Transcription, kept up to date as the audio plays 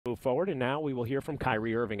move forward, and now we will hear from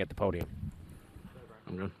Kyrie Irving at the podium.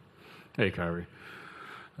 I'm good. Hey, Kyrie.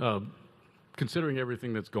 Considering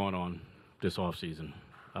everything that's gone on this offseason,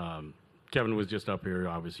 Kevin was just up here,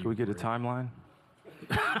 obviously. Can we get a timeline?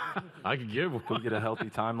 I could give one. Can we get a healthy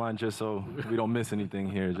timeline just so we don't miss anything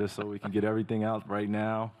here, just so we can get everything out right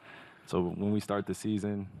now? So when we start the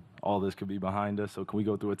season, all this could be behind us. So can we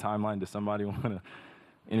go through a timeline? Does somebody want to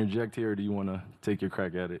interject here, or do you want to take your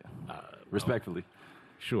crack at it? Respectfully.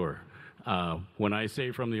 Sure. When I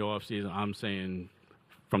say from the offseason, I'm saying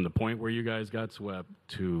from the point where you guys got swept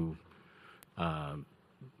to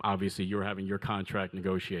obviously you're having your contract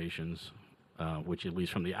negotiations, which at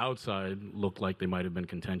least from the outside looked like they might have been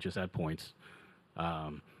contentious at points,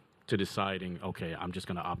 to deciding, okay, I'm just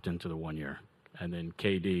going to opt into the 1 year. And then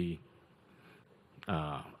KD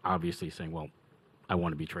obviously saying, well, I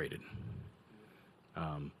want to be traded.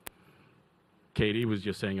 KD was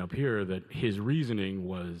just saying up here that his reasoning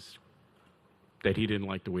was that he didn't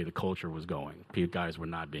like the way the culture was going. Guys were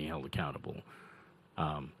not being held accountable.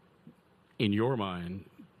 In your mind,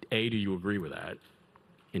 A, do you agree with that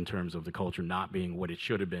in terms of the culture not being what it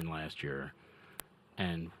should have been last year?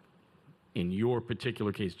 And in your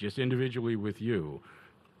particular case, just individually with you,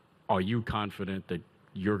 are you confident that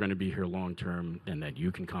you're going to be here long term and that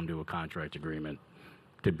you can come to a contract agreement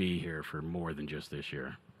to be here for more than just this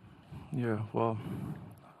year? Yeah, well,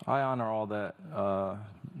 I honor all that.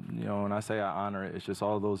 When I say I honor it, it's just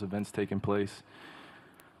all those events taking place.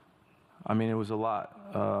 I mean, it was a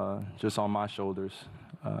lot just on my shoulders.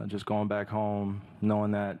 Just going back home,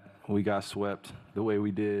 knowing that we got swept the way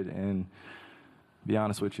we did, and be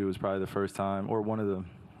honest with you, it was probably the first time, or one of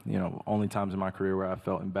the only times in my career where I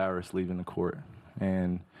felt embarrassed leaving the court.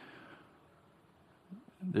 And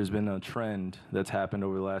there's been a trend that's happened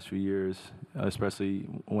over the last few years, especially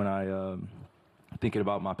when I thinking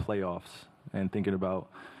about my playoffs and thinking about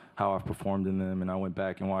how I've performed in them. And I went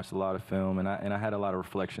back and watched a lot of film, and I had a lot of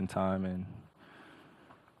reflection time, and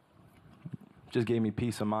just gave me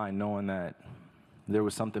peace of mind knowing that there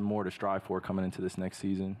was something more to strive for coming into this next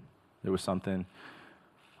season. There was something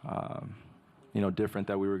different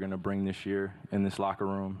that we were going to bring this year in this locker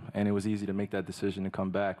room. And it was easy to make that decision to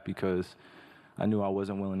come back because I knew I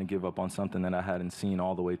wasn't willing to give up on something that I hadn't seen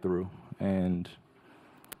all the way through. And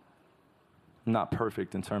I'm not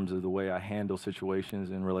perfect in terms of the way I handle situations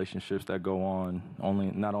and relationships that go on,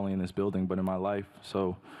 not only in this building, but in my life.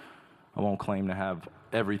 So I won't claim to have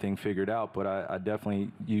everything figured out, but I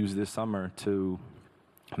definitely use this summer to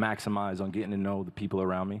maximize on getting to know the people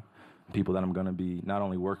around me, people that I'm going to be not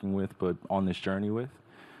only working with, but on this journey with,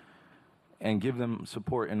 and give them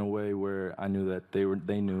support in a way where I knew that they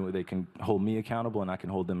knew they can hold me accountable and I can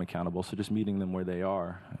hold them accountable. So just meeting them where they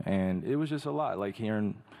are. And it was just a lot, like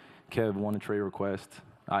hearing Kev want a trade request,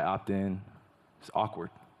 I opt in. It's awkward.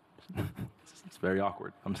 It's very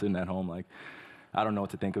awkward. I'm sitting at home like, I don't know what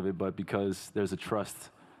to think of it, but because there's a trust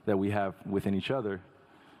that we have within each other,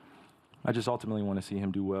 I just ultimately want to see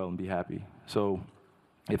him do well and be happy. So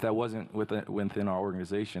if that wasn't within our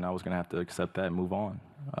organization, I was going to have to accept that and move on.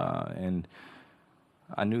 And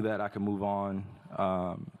I knew that I could move on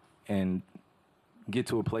and get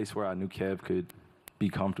to a place where I knew Kev could be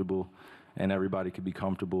comfortable and everybody could be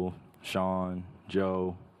comfortable, Sean,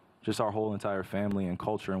 Joe, just our whole entire family and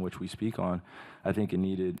culture in which we speak on. I think it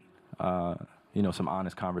needed some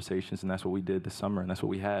honest conversations, and that's what we did this summer, and that's what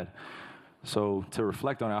we had. So to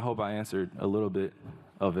reflect on it, I hope I answered a little bit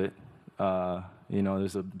of it.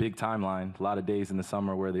 There's a big timeline, a lot of days in the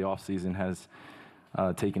summer where the off season has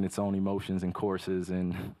taken its own emotions and courses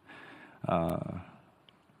and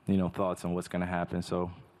thoughts on what's going to happen.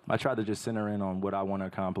 So I tried to just center in on what I want to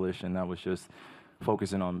accomplish, and that was just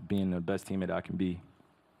focusing on being the best teammate I can be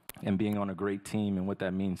and being on a great team and what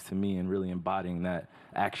that means to me and really embodying that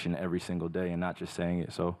action every single day and not just saying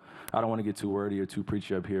it. So I don't want to get too wordy or too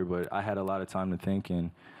preachy up here, but I had a lot of time to think,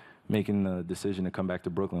 and making the decision to come back to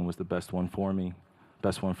Brooklyn was the best one for me,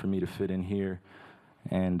 best one for me to fit in here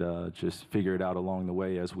and just figure it out along the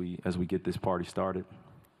way as we get this party started.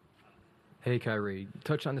 Hey, Kyrie,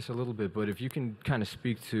 touch on this a little bit, but if you can kind of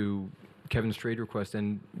speak to Kevin's trade request,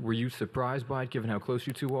 and were you surprised by it given how close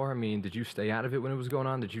you two are? I mean, did you stay out of it when it was going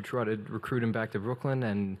on? Did you try to recruit him back to Brooklyn?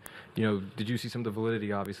 And, did you see some of the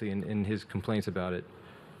validity, obviously, in his complaints about it?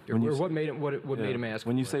 Or what made him ask?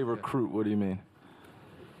 When you say recruit, what do you mean?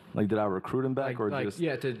 Like, did I recruit him back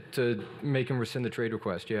Yeah, to make him rescind the trade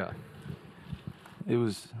request, yeah. It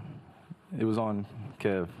was on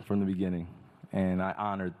Kev from the beginning, and I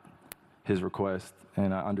honored his request,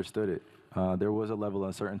 and I understood it. There was a level of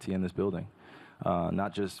uncertainty in this building,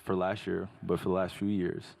 not just for last year, but for the last few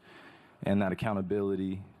years. And that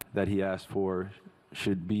accountability that he asked for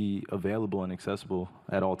should be available and accessible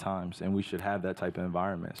at all times, and we should have that type of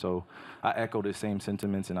environment. So I echo the same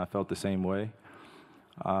sentiments, and I felt the same way.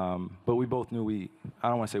 But we both knew I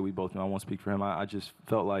don't want to say we both knew, I won't speak for him. I just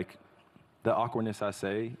felt like the awkwardness I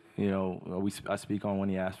say, I speak on when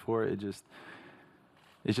he asked for it,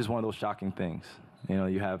 it's just one of those shocking things.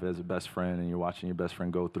 You have as a best friend, and you're watching your best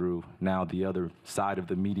friend go through now the other side of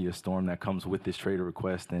the media storm that comes with this trade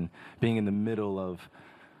request, and being in the middle of,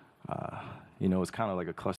 it's kind of like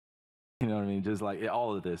a cluster. You know what I mean? Just like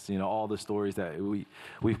all of this, all the stories that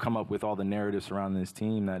we've come up with, all the narratives surrounding this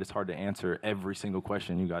team, that it's hard to answer every single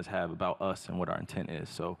question you guys have about us and what our intent is.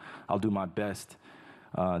 So I'll do my best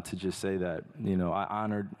to just say that, I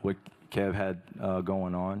honored what Kev had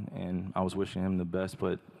going on, and I was wishing him the best,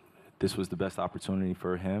 but this was the best opportunity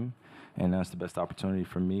for him, and that's the best opportunity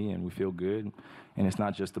for me, and we feel good. And it's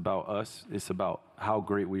not just about us, it's about how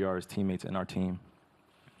great we are as teammates and our team.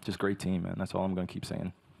 Just great team, man. That's all I'm going to keep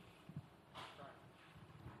saying.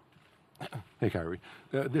 Hey, Kyrie.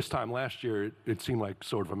 This time last year, it seemed like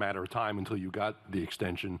sort of a matter of time until you got the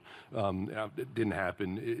extension. It didn't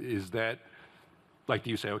happen. Is that, like, do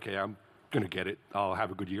you say, okay, I'm going to get it, I'll have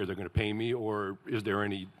a good year, they're going to pay me, or is there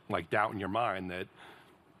any, doubt in your mind that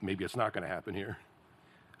maybe it's not going to happen here?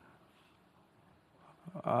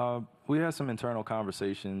 We had some internal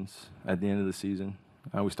conversations at the end of the season.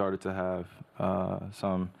 We started to have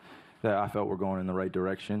some that I felt were going in the right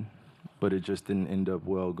direction, but it just didn't end up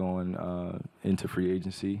well going into free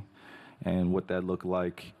agency and what that looked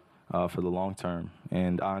like for the long term.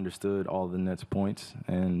 And I understood all the Nets' points,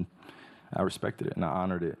 and I respected it, and I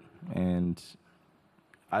honored it. And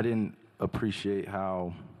I didn't appreciate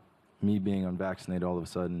how me being unvaccinated all of a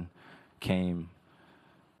sudden came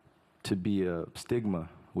to be a stigma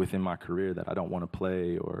within my career, that I don't want to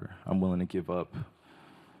play, or I'm willing to give up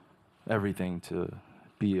everything to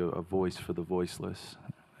be a voice for the voiceless.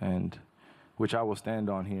 And which I will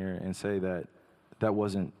stand on here and say that that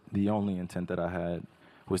wasn't the only intent that I had,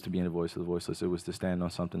 was to be in the voice of the voiceless. It was to stand on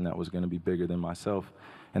something that was going to be bigger than myself,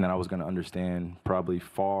 and that I was going to understand probably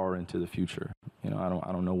far into the future. I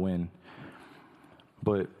don't know when.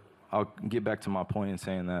 But I'll get back to my point in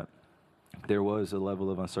saying that there was a level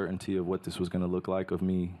of uncertainty of what this was going to look like, of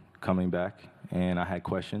me coming back, and I had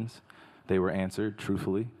questions. They were answered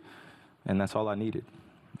truthfully, and that's all I needed.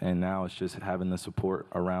 And now it's just having the support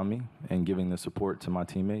around me and giving the support to my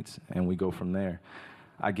teammates, and we go from there.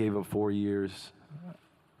 I gave up 4 years,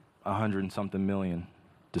 100-something million,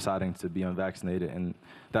 deciding to be unvaccinated, and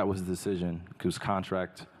that was the decision, because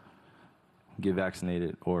contract, get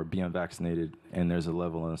vaccinated or be unvaccinated, and there's a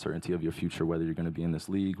level of uncertainty of your future, whether you're going to be in this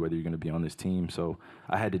league, whether you're going to be on this team. So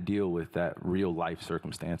I had to deal with that real life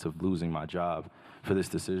circumstance of losing my job for this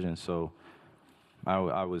decision. So I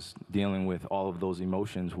was dealing with all of those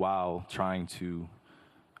emotions while trying to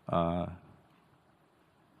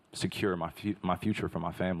secure my future for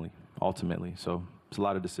my family, ultimately. So it's a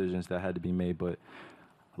lot of decisions that had to be made, but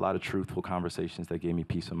a lot of truthful conversations that gave me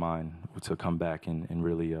peace of mind to come back and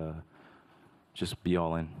really just be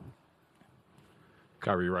all in.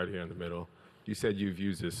 Kyrie, right here in the middle. You said you've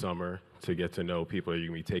used this summer to get to know people that you're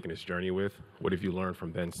going to be taking this journey with. What have you learned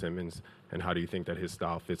from Ben Simmons, and how do you think that his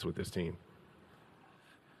style fits with this team?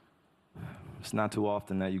 It's not too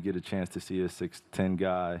often that you get a chance to see a 6'10"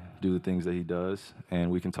 guy do the things that he does, and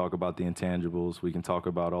we can talk about the intangibles, we can talk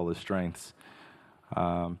about all his strengths.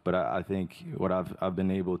 But I think what I've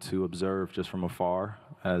been able to observe just from afar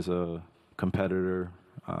as a competitor,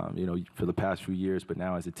 for the past few years, but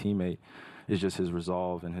now as a teammate, is just his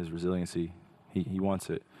resolve and his resiliency. He wants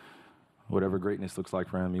it. Whatever greatness looks like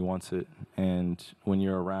for him, he wants it. And when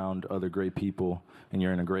you're around other great people and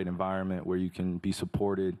you're in a great environment where you can be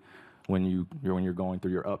supported when you're going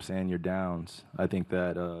through your ups and your downs, I think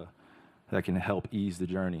that that can help ease the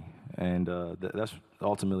journey. And that's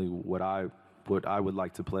ultimately what I would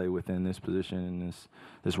like to play within this position and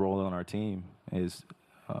this role on our team, is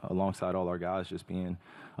alongside all our guys, just being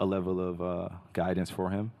a level of guidance for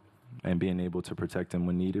him and being able to protect him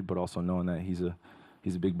when needed, but also knowing that he's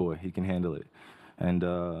a big boy. He can handle it. And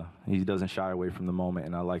he doesn't shy away from the moment,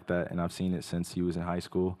 and I like that, and I've seen it since he was in high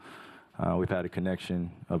school. We've had a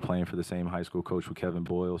connection of playing for the same high school coach with Kevin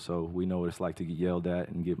Boyle, so we know what it's like to get yelled at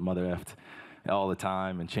and get mother-effed all the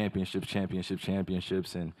time, and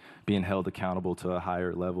championships, and being held accountable to a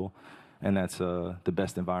higher level. And that's the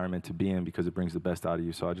best environment to be in, because it brings the best out of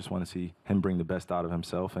you. So I just want to see him bring the best out of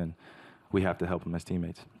himself, and we have to help him as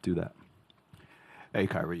teammates do that. Hey,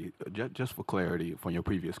 Kyrie, just for clarity from your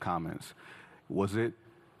previous comments, was it,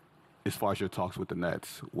 as far as your talks with the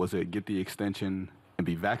Nets, was it get the extension and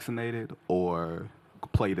be vaccinated, or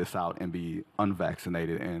play this out and be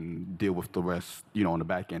unvaccinated and deal with the rest, on the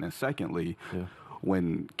back end? And secondly,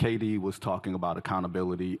 when KD was talking about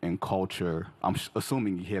accountability and culture, I'm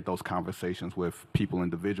assuming he had those conversations with people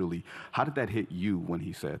individually. How did that hit you when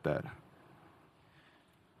he said that?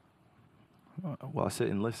 Well, I sit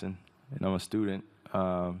and listen, and I'm a student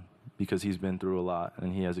because he's been through a lot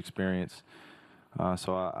and he has experience.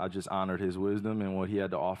 So I just honored his wisdom and what he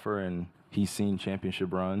had to offer, and he's seen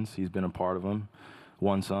championship runs. He's been a part of them,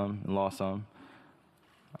 won some and lost some.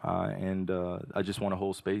 And I just want to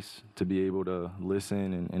hold space to be able to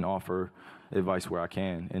listen and offer advice where I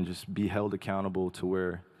can and just be held accountable to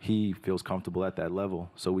where he feels comfortable at that level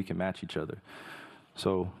so we can match each other.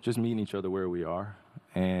 So just meeting each other where we are,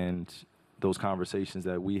 and those conversations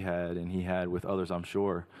that we had and he had with others, I'm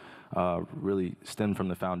sure, really stemmed from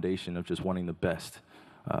the foundation of just wanting the best.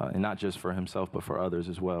 And not just for himself, but for others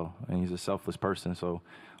as well. And he's a selfless person, so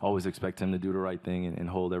always expect him to do the right thing and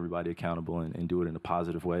hold everybody accountable and do it in a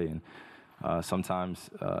positive way. And sometimes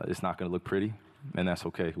it's not going to look pretty, and that's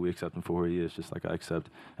okay. We accept him for who he is, just like I accept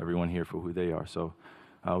everyone here for who they are. So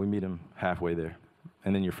we meet him halfway there.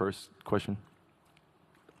 And then your first question?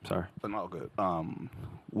 Sorry. No, good.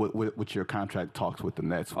 With your contract talks with the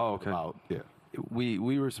Nets. Oh, okay.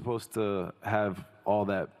 We were supposed to have all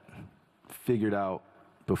that figured out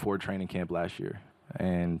before training camp last year,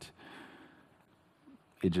 and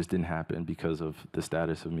it just didn't happen because of the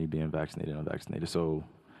status of me being vaccinated and unvaccinated. So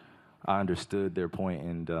I understood their point,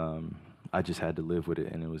 and I just had to live with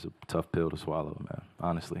it, and it was a tough pill to swallow, man.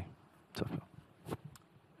 Honestly, tough pill.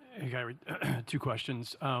 Hey, Kyrie, two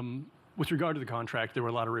questions. With regard to the contract, there were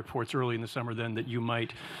a lot of reports early in the summer then that you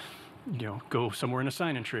might go somewhere in a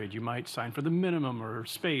sign and trade. You might sign for the minimum or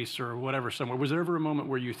space or whatever somewhere. Was there ever a moment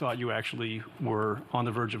where you thought you actually were on the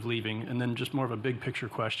verge of leaving? And then just more of a big picture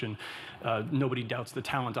question. Nobody doubts the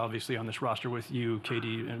talent, obviously, on this roster with you,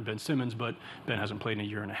 KD, and Ben Simmons, but Ben hasn't played in a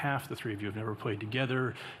year and a half. The three of you have never played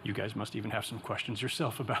together. You guys must even have some questions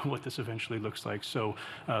yourself about what this eventually looks like. So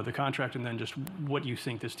the contract, and then just what you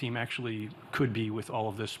think this team actually could be with all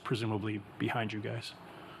of this presumably behind you guys.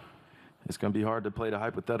 It's going to be hard to play the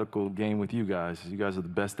hypothetical game with you guys. You guys are the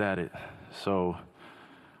best at it. So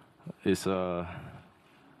it's going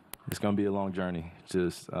to be a long journey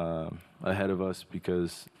just ahead of us,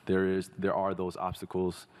 because there are those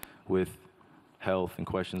obstacles with health and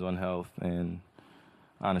questions on health. And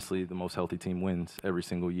honestly, the most healthy team wins every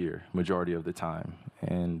single year, majority of the time.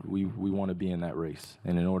 And we want to be in that race.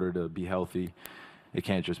 And in order to be healthy, it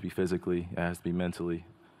can't just be physically. It has to be mentally.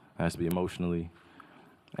 It has to be emotionally.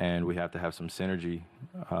 And we have to have some synergy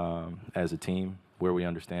as a team where we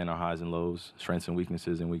understand our highs and lows, strengths and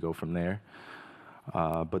weaknesses, and we go from there.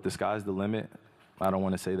 But the sky's the limit. I don't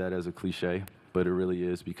want to say that as a cliche, but it really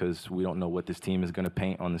is, because we don't know what this team is going to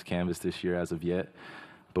paint on this canvas this year as of yet.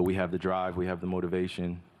 But we have the drive, we have the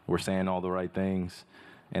motivation, we're saying all the right things,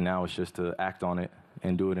 and now it's just to act on it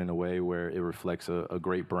and do it in a way where it reflects a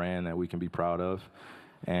great brand that we can be proud of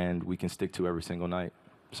and we can stick to every single night.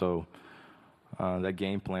 So that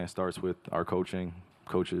game plan starts with our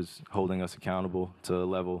coaches holding us accountable to a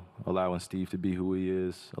level, allowing Steve to be who he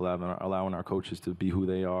is, allowing our coaches to be who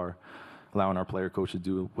they are, allowing our player coaches to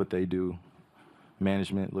do what they do,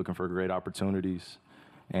 management looking for great opportunities,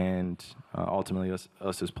 and ultimately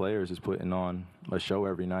us as players is putting on a show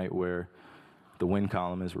every night where the win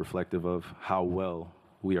column is reflective of how well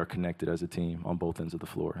we are connected as a team on both ends of the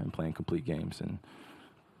floor and playing complete games. And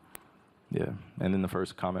and then the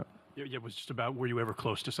first comment. Yeah, it was just about, were you ever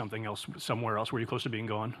close to something else, somewhere else? Were you close to being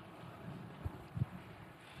gone?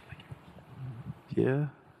 Yeah.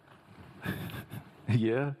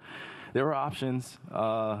 Yeah. There were options,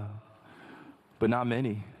 but not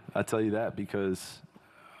many. I tell you that because,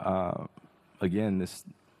 again, this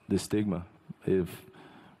stigma,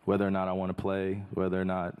 whether or not I want to play, whether or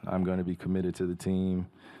not I'm going to be committed to the team,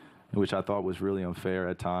 which I thought was really unfair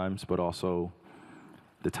at times, but also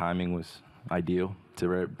the timing was ideal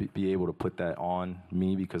to be able to put that on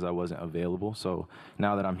me because I wasn't available. So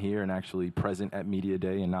now that I'm here and actually present at Media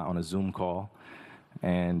Day and not on a Zoom call,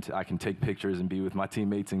 and I can take pictures and be with my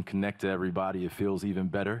teammates and connect to everybody, it feels even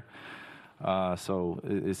better. So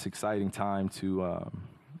it's exciting time to,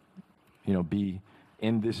 be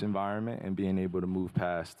in this environment and being able to move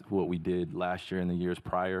past what we did last year and the years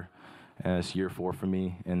prior. And it's year 4 for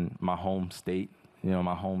me in my home state,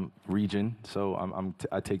 my home region. So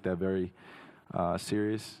I take that very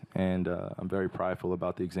serious, and I'm very prideful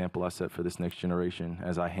about the example I set for this next generation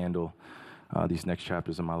as I handle these next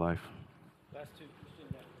chapters of my life.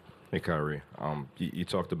 Hey, Kyrie, you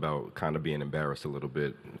talked about kind of being embarrassed a little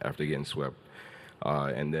bit after getting swept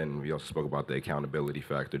And then we also spoke about the accountability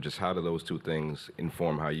factor. Just how do those two things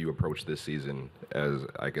inform how you approach this season, as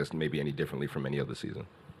I guess maybe any differently from any other season?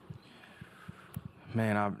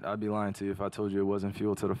 Man, I'd be lying to you if I told you it wasn't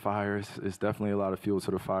fuel to the fire. It's definitely a lot of fuel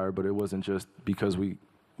to the fire, but it wasn't just because we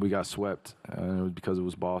got swept, and it was because it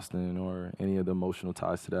was Boston or any of the emotional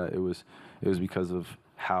ties to that. It was because of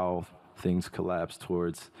how things collapsed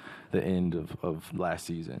towards the end of last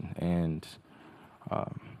season, and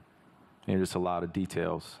just a lot of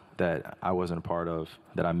details that I wasn't a part of,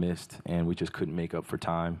 that I missed, and we just couldn't make up for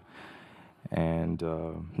time. And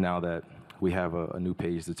now that we have a new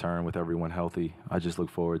page to turn with everyone healthy, I just look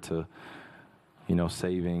forward to,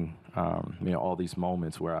 saving, all these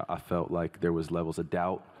moments where I felt like there was levels of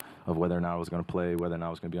doubt of whether or not I was going to play, whether or not I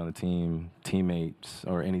was going to be on the team, teammates,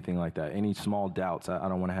 or anything like that. Any small doubts, I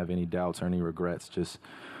don't want to have any doubts or any regrets. Just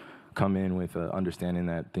come in with understanding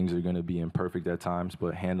that things are going to be imperfect at times,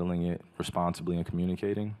 but handling it responsibly and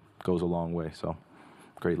communicating goes a long way. So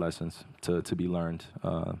great lessons to be learned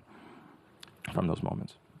from those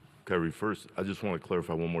moments. Kyrie, first, I just want to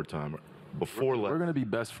clarify one more time. We're going to be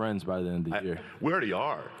best friends by the end of the year. We already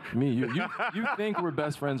are. You think we're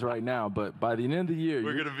best friends right now, but by the end of the year,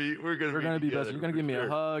 we're gonna be best. You're gonna give me a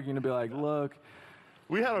hug. You're gonna be like, look,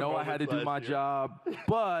 I had to do my job,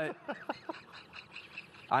 but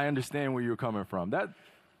I understand where you're coming from.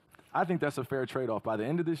 I think that's a fair trade-off. By the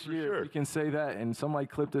end of this year, we can say that, and somebody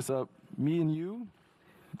clip this up. Me and you,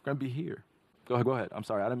 we're gonna be here. Go ahead. I'm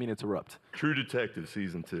sorry, I didn't mean to interrupt. True Detective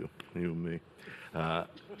season 2, you and me.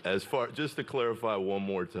 Just to clarify one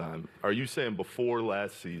more time, are you saying before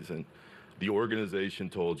last season, the organization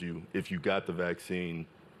told you if you got the vaccine,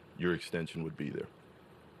 your extension would be there?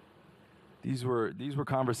 These were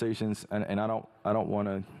conversations, and I don't want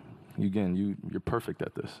to. Again, you're perfect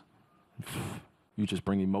at this. You just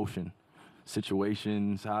bring emotion,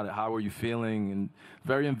 situations. How are you feeling? And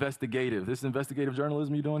very investigative. This is investigative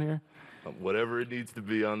journalism you doing here? Whatever it needs to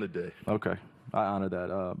be on the day. Okay, I honor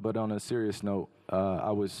that. But on a serious note,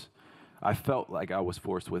 I felt like I was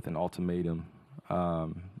forced with an ultimatum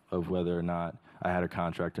of whether or not I had a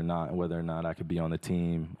contract or not, and whether or not I could be on the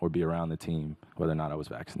team or be around the team, whether or not I was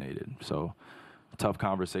vaccinated. So tough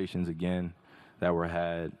conversations again that were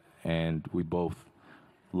had, and we both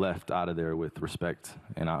left out of there with respect,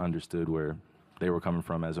 and I understood where they were coming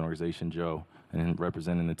from as an organization, Joe, and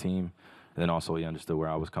representing the team. And then also he understood where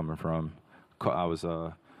I was coming from. I was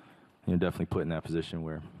definitely put in that position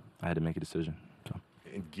where I had to make a decision. So.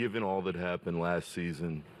 And given all that happened last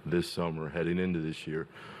season, this summer, heading into this year,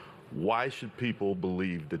 why should people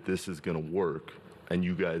believe that this is going to work and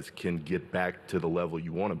you guys can get back to the level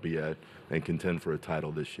you want to be at and contend for a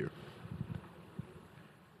title this year?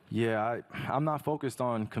 Yeah, I'm not focused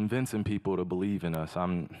on convincing people to believe in us.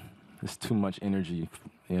 There's too much energy,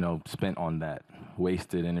 spent on that.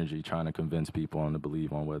 Wasted energy trying to convince people to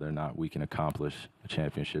believe on whether or not we can accomplish a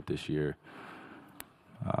championship this year.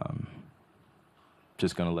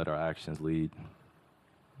 Just going to let our actions lead.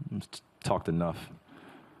 Talked enough.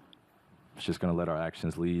 Just going to let our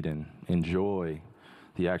actions lead and enjoy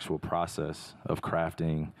the actual process of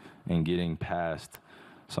crafting and getting past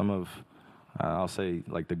some of, I'll say,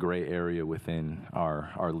 like the gray area within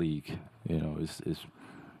our league.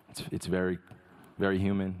 It's very, very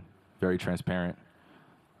human, very transparent.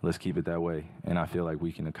 Let's keep it that way. And I feel like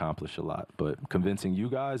we can accomplish a lot. But convincing you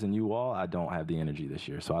guys and you all, I don't have the energy this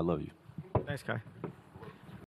year. So I love you. Thanks, Kai.